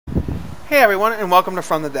Hey everyone, and welcome to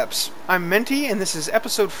From the Depths. I'm Menti, and this is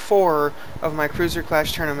episode 4 of my Cruiser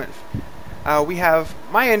Clash tournament. We have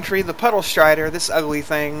my entry, the Puddle Strider, this ugly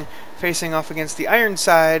thing, facing off against the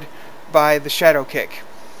Ironside by the Shadow Kick.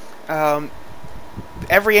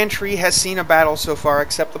 Every entry has seen a battle so far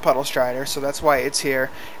except the Puddle Strider, so that's why it's here.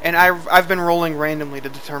 And I've been rolling randomly to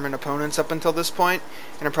determine opponents up until this point,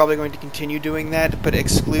 and I'm probably going to continue doing that, but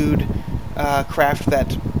exclude craft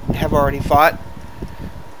that have already fought.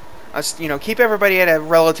 Keep everybody at a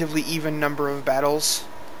relatively even number of battles.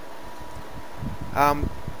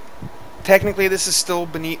 Technically, this is still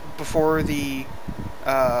before the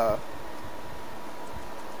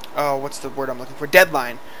what's the word I'm looking for?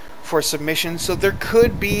 Deadline for submission. So there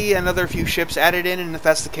could be another few ships added in, and if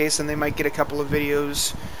that's the case, then they might get a couple of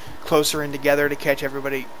videos closer in together to catch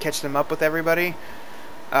them up with everybody.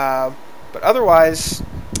 But otherwise,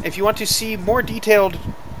 if you want to see more detailed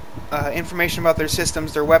information about their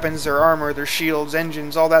systems, their weapons, their armor, their shields,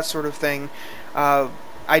 engines, all that sort of thing,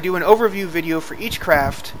 I do an overview video for each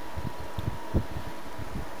craft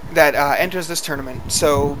that enters this tournament.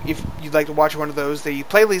 So if you'd like to watch one of those, the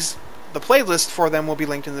playlist for them will be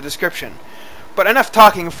linked in the description. But enough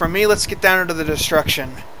talking from me, let's get down into the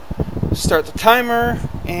destruction. Start the timer,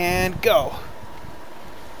 and go.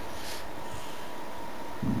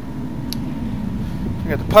 We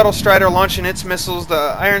got the Puddle Strider launching its missiles, the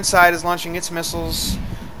Ironside is launching its missiles,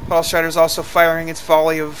 Puddle Strider is also firing its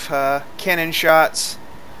volley of cannon shots.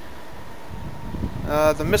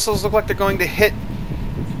 The missiles look like they're going to hit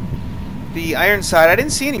the Ironside. I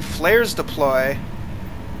didn't see any flares deploy.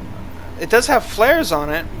 It does have flares on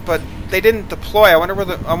it, but they didn't deploy. I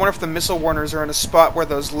wonder if the missile warners are in a spot where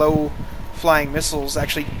those low flying missiles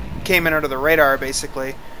actually came in under the radar,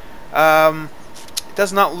 basically. It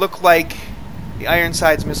does not look like the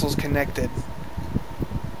Ironside's missiles connected.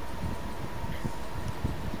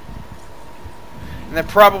 And they're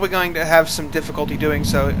probably going to have some difficulty doing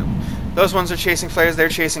so. Those ones are chasing flares, they're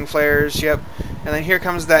chasing flares, yep. And then here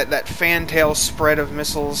comes that fantail spread of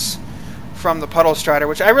missiles from the Puddle Strider,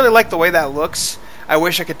 which I really like the way that looks. I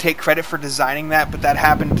wish I could take credit for designing that, but that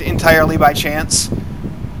happened entirely by chance.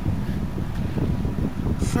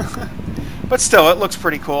 But still, it looks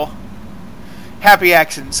pretty cool. Happy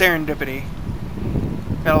accident, serendipity.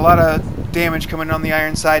 Got a lot of damage coming on the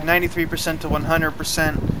Ironside, 93% to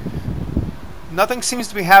 100%. Nothing seems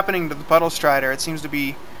to be happening to the Puddle Strider. It seems to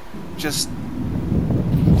be just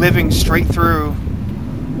living straight through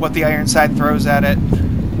what the Ironside throws at it.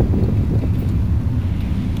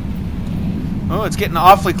 Oh, it's getting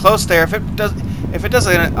awfully close there. If it does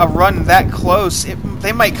a run that close,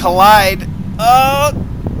 they might collide. Oh,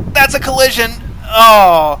 that's a collision.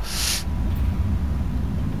 Oh.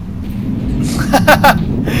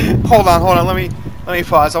 Hold on. Let me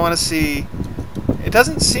pause. I want to see. It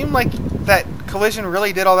doesn't seem like that collision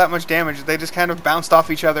really did all that much damage. They just kind of bounced off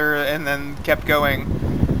each other and then kept going.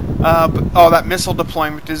 That missile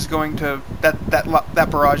deployment is going to that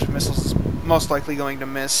barrage of missiles is most likely going to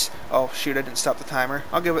miss. Oh shoot! I didn't stop the timer.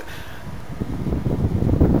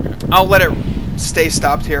 I'll let it stay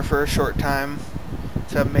stopped here for a short time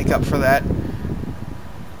to make up for that.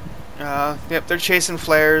 Yep, they're chasing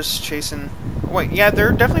flares, Wait, yeah,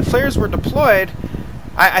 there definitely flares were deployed.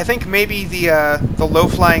 I think maybe the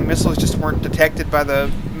low-flying missiles just weren't detected by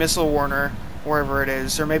the missile warner, wherever it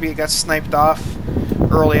is, or maybe it got sniped off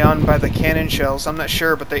early on by the cannon shells. I'm not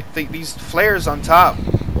sure, but these flares on top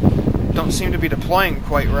don't seem to be deploying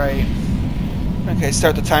quite right. Okay,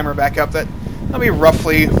 start the timer back up. That'll be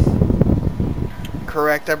roughly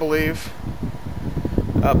correct, I believe.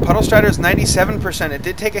 Puddle Strider is 97%. It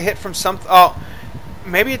did take a hit from something. Oh,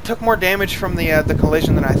 maybe it took more damage from the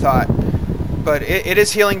collision than I thought. But it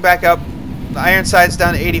is healing back up. The Ironside's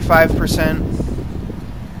down to 85%.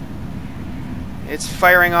 It's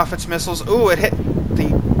firing off its missiles. Ooh,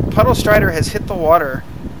 the Puddle Strider has hit the water.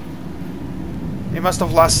 It must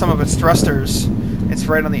have lost some of its thrusters. It's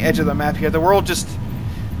right on the edge of the map here. The world's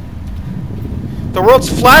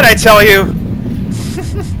flat, I tell you!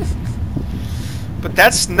 But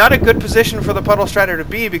that's not a good position for the Puddle Strider to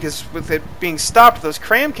be, because with it being stopped, those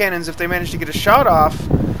cram cannons, if they manage to get a shot off,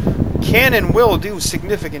 cannon will do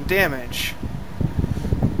significant damage.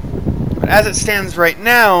 But as it stands right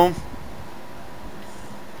now,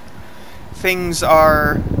 things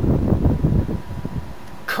are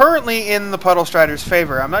currently in the Puddle Strider's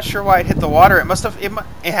favor. I'm not sure why it hit the water.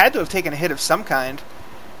 It had to have taken a hit of some kind.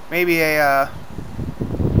 Maybe a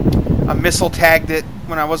missile tagged it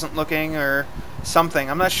when I wasn't looking, or something.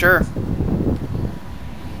 I'm not sure.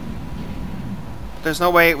 There's no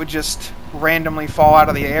way it would just randomly fall out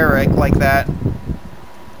of the air like that.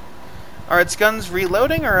 Are its guns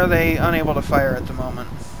reloading, or are they unable to fire at the moment?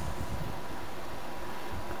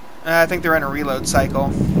 I think they're in a reload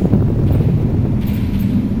cycle.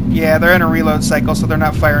 Yeah, they're in a reload cycle, so they're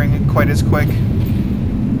not firing it quite as quick.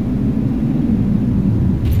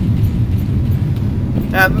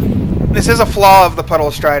 Now, this is a flaw of the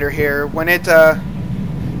Puddle Strider here. When it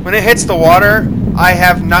hits the water, I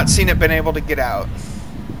have not seen it been able to get out.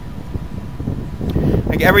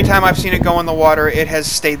 Like, every time I've seen it go in the water, it has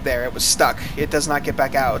stayed there. It was stuck. It does not get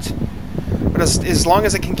back out. But as long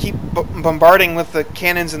as it can keep bombarding with the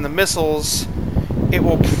cannons and the missiles, it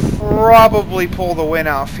will probably pull the win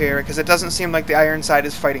off here, because it doesn't seem like the Ironside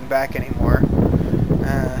is fighting back anymore.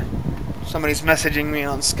 Somebody's messaging me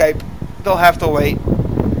on Skype. They'll have to wait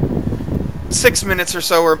 6 minutes or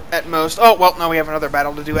so, or at most. Oh, well, no, we have another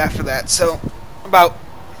battle to do after that, so about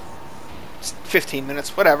 15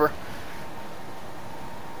 minutes, whatever.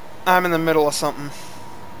 I'm in the middle of something.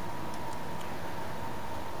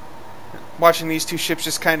 Watching these two ships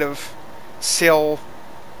just kind of sail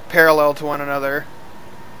parallel to one another.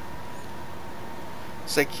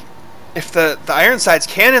 It's like, if the Ironside's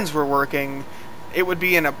cannons were working, it would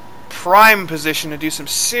be in a prime position to do some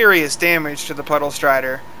serious damage to the Puddle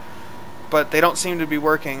Strider. But they don't seem to be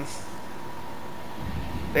working.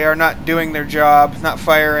 They are not doing their job, not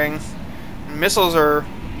firing. Missiles are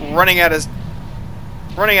running out of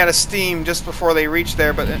steam just before they reach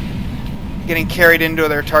there, but getting carried into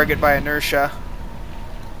their target by inertia.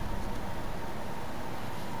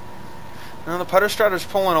 Now the Puddle Strider's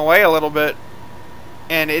pulling away a little bit,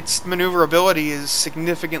 and its maneuverability is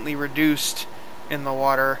significantly reduced in the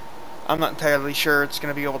water. I'm not entirely sure it's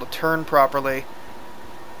going to be able to turn properly.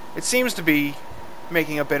 It seems to be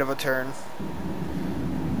making a bit of a turn.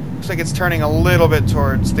 Looks like it's turning a little bit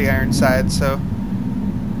towards the Ironside, so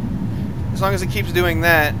as long as it keeps doing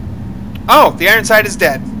that... Oh! The Ironside is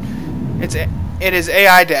dead. It is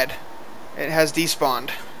AI dead. It has despawned.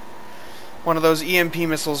 One of those EMP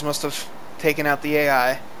missiles must have taken out the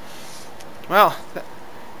AI. Well, that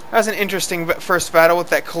was an interesting first battle with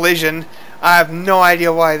that collision. I have no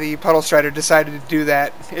idea why the Puddle Strider decided to do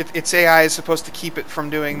that. Its AI is supposed to keep it from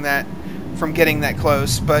doing that, from getting that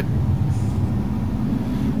close, but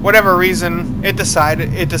whatever reason, it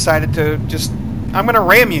decided to just, I'm gonna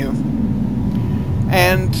ram you.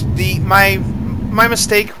 And my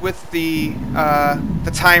mistake with the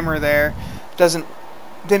timer there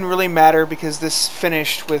didn't really matter, because this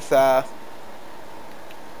finished with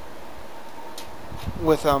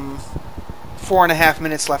 4.5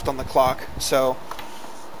 minutes left on the clock. So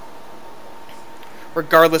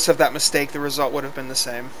regardless of that mistake, the result would have been the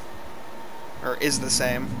same, or is the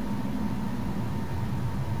same.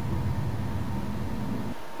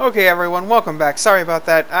 Okay, everyone, welcome back. Sorry about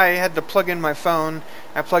that. I had to plug in my phone.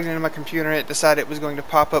 I plugged it into my computer, and it decided it was going to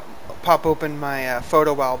pop open my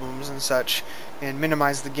photo albums and such, and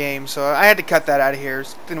minimize the game. So I had to cut that out of here.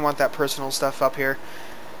 Didn't want that personal stuff up here.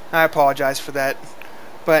 I apologize for that.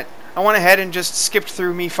 But I went ahead and just skipped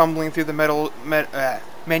through me fumbling through the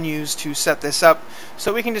menus to set this up,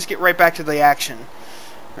 so we can just get right back to the action.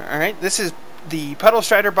 Alright, this is the Puddle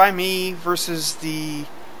Strider by me versus the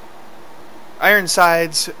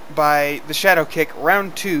Ironsides by the Shadow Kick,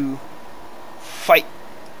 round 2. Fight.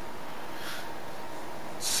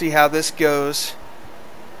 Let's see how this goes.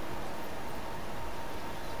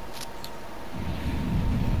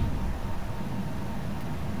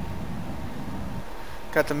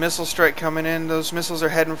 Got the missile strike coming in. Those missiles are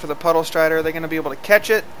heading for the Puddle Strider. Are they going to be able to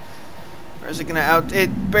catch it? Or is it going to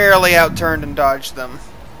it barely outturned and dodged them.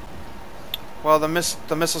 Well, the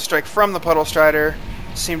missile strike from the Puddle Strider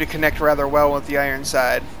seemed to connect rather well with the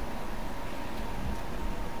Ironside.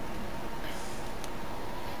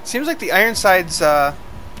 Seems like the Ironside's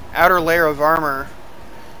outer layer of armor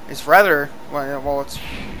is rather, well, it's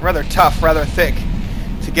rather tough, rather thick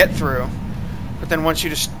to get through. But then once you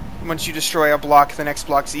destroy a block, the next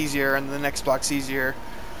block's easier, and the next block's easier.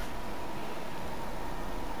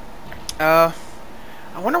 I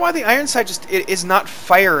wonder why the Ironside is not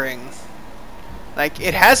firing. Like,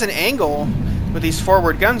 it has an angle with these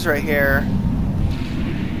forward guns right here.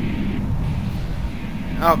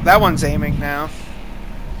 Oh, that one's aiming now.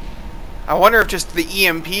 I wonder if just the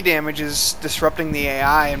EMP damage is disrupting the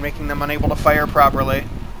AI and making them unable to fire properly.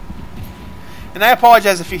 And I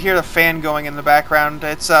apologize if you hear the fan going in the background.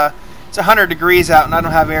 It's 100 degrees out, and I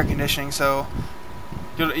don't have air conditioning, so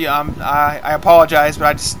yeah, I apologize,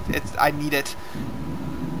 but I need it.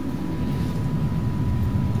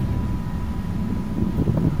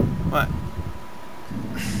 What?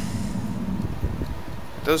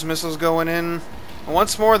 Those missiles going in.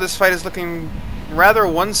 Once more, this fight is looking rather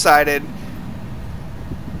one-sided.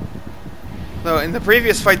 So in the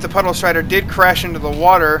previous fight, the Puddle Strider did crash into the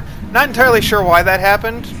water. Not entirely sure why that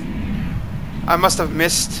happened. I must have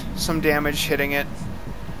missed some damage hitting it.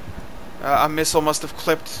 A missile must have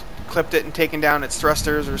clipped it and taken down its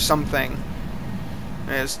thrusters or something.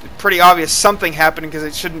 And it's pretty obvious something happened because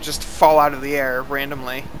it shouldn't just fall out of the air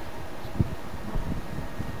randomly.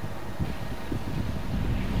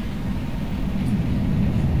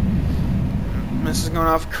 This is going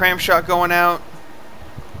off. Cram shot going out.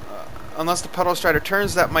 Unless the Puddle Strider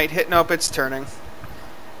turns, that might hit. Nope, it's turning.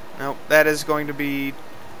 Nope, that is going to be...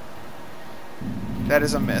 That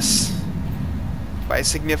is a miss. By a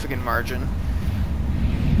significant margin.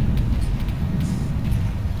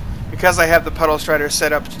 Because I have the Puddle Strider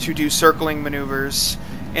set up to do circling maneuvers,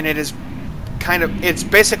 and it is kind of... It's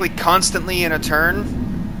basically constantly in a turn.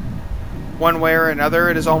 One way or another,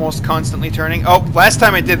 it is almost constantly turning. Oh, last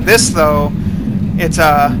time I did this, though, it's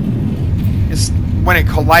when it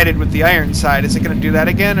collided with the Ironside. Is it going to do that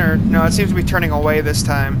again? Or no, it seems to be turning away this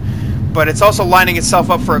time. But it's also lining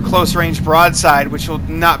itself up for a close-range broadside, which will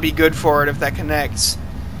not be good for it if that connects.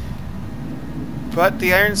 But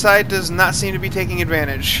the Ironside does not seem to be taking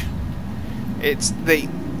advantage. It's the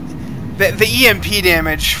EMP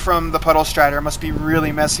damage from the Puddle Strider must be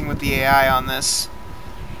really messing with the AI on this.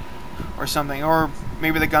 Or something. Or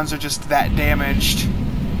maybe the guns are just that damaged.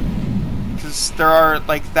 There are,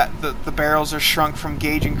 like, the barrels are shrunk from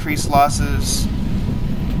gauge increased losses.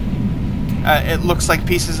 It looks like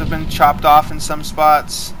pieces have been chopped off in some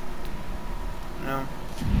spots. You know.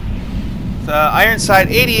 The Ironside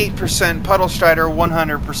 88%, Puddle Strider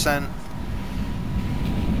 100%.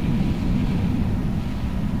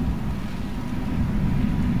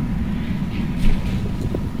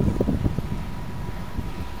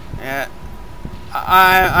 Yeah.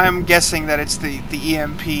 I'm guessing that it's the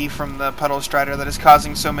EMP from the Puddle Strider that is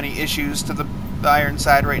causing so many issues to the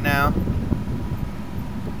Ironside right now.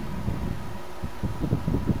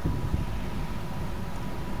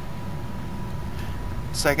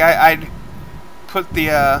 It's like I'd put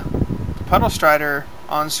the Puddle Strider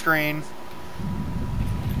on screen,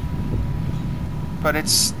 but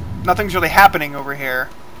nothing's really happening over here.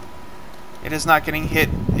 It is not getting hit.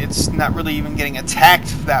 It's not really even getting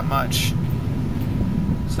attacked that much.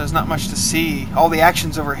 So there's not much to see. All the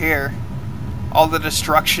action's over here. All the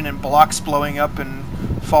destruction and blocks blowing up and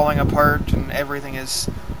falling apart and everything is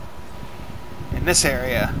in this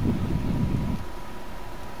area.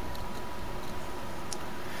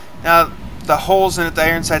 Now, the holes in it, the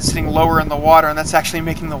Ironside's sitting lower in the water, and that's actually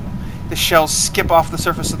making the shells skip off the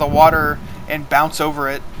surface of the water and bounce over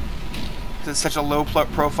it. It's such a low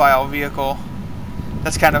profile vehicle.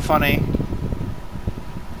 That's kind of funny.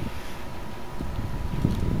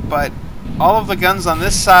 But all of the guns on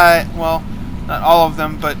this side, well, not all of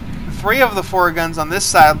them, but 3 of the 4 guns on this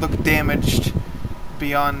side look damaged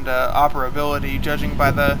beyond operability, judging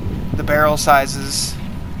by the barrel sizes.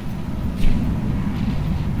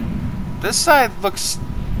 This side looks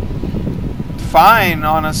fine,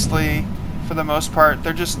 honestly, for the most part.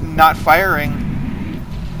 They're just not firing.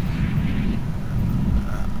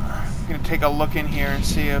 I'm going to take a look in here and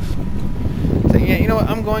see if... So, yeah, you know what?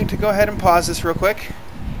 I'm going to go ahead and pause this real quick.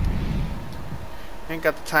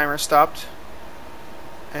 Got the timer stopped,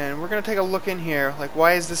 and we're going to take a look in here, like,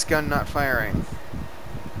 why is this gun not firing?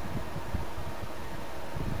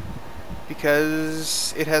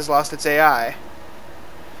 Because it has lost its AI.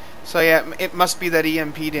 So yeah, it must be that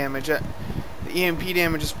EMP damage. The EMP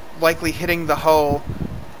damage is likely hitting the hull,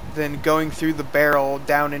 then going through the barrel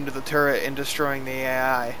down into the turret and destroying the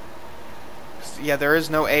AI. Yeah, there is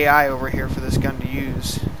no AI over here for this gun to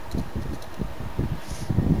use.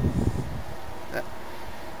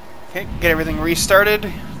 Okay, get everything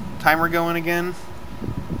restarted. Timer going again.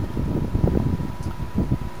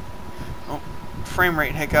 Oh, frame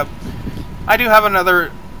rate hiccup. I do have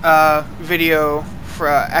another video for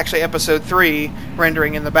actually episode 3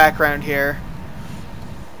 rendering in the background here.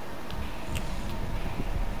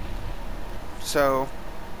 So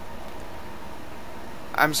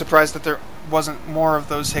I'm surprised that there wasn't more of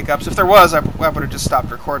those hiccups. If there was, I would have just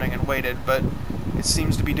stopped recording and waited, but it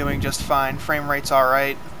seems to be doing just fine. Frame rate's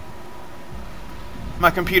alright. My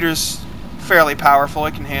computer's fairly powerful,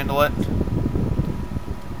 it can handle it.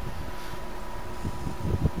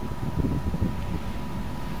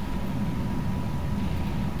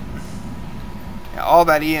 Yeah, all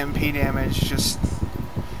that EMP damage just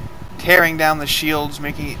tearing down the shields,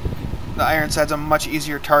 making the Ironsides a much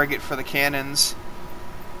easier target for the cannons.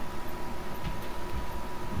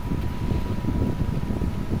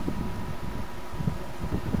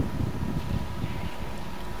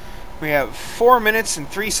 We have 4 minutes and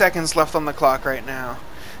 3 seconds left on the clock right now.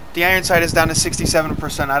 The Ironside is down to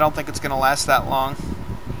 67%. I don't think it's going to last that long.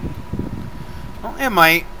 Well, it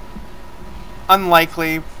might.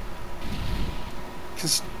 Unlikely.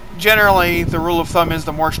 Because generally, the rule of thumb is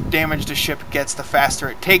the more damage the ship gets, the faster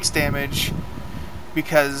it takes damage.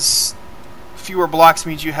 Because fewer blocks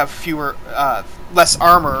means you have less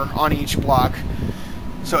armor on each block.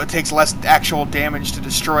 So it takes less actual damage to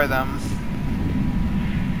destroy them.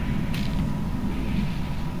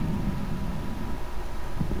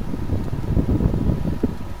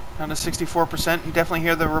 Down to 64%. You definitely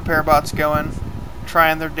hear the repair bots going,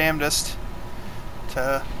 trying their damnedest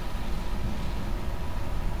to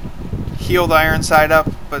heal the Ironside up,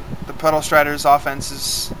 but the Puddle Strider's offense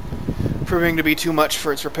is proving to be too much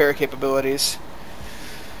for its repair capabilities.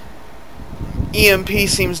 EMP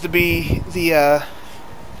seems to be the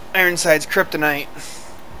Ironside's kryptonite.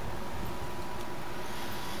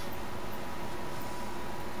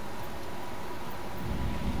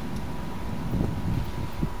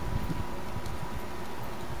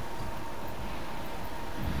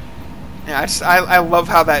 Yeah, I love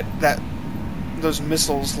how those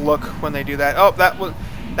missiles look when they do that. Oh,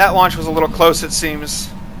 that launch was a little close, it seems.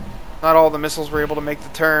 Not all the missiles were able to make the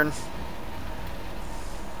turn.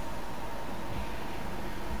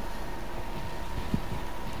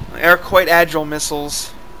 They're quite agile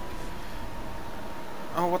missiles.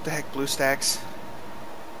 Oh, what the heck, blue stacks?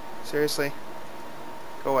 Seriously?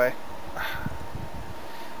 Go away.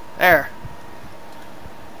 There.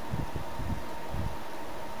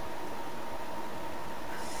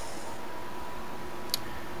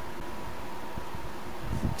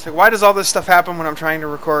 So why does all this stuff happen when I'm trying to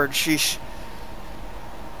record? Sheesh.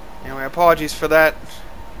 Anyway, apologies for that.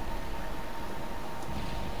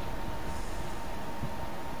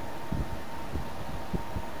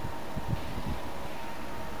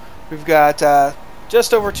 We've got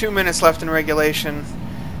just over 2 minutes left in regulation.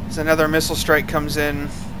 As another missile strike comes in,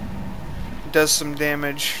 does some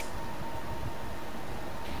damage.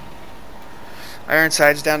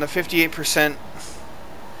 Ironside's down to 58%.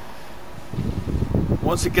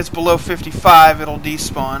 Once it gets below 55, it'll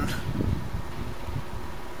despawn.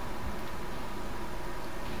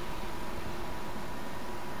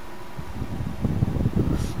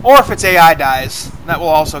 Or if its AI dies, that will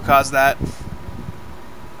also cause that.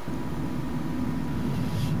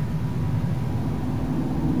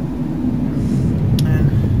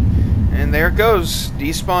 And there it goes,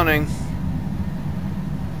 despawning.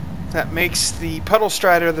 That makes the Puddle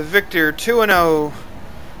Strider the victor, 2-0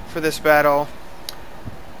 for this battle.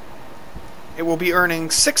 It will be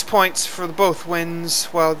earning 6 points for both wins,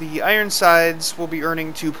 while the Ironsides will be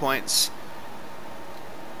earning 2 points.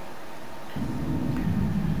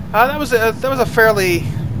 That was a fairly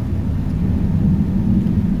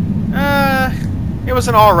it was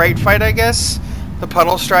an alright fight, I guess. The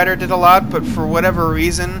Puddle Strider did a lot, but for whatever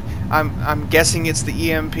reason, I'm guessing it's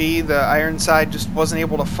the EMP. The Ironside just wasn't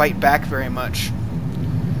able to fight back very much.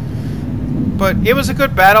 But it was a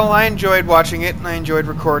good battle. I enjoyed watching it, and I enjoyed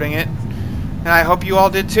recording it. And I hope you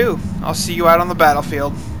all did too. I'll see you out on the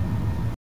battlefield.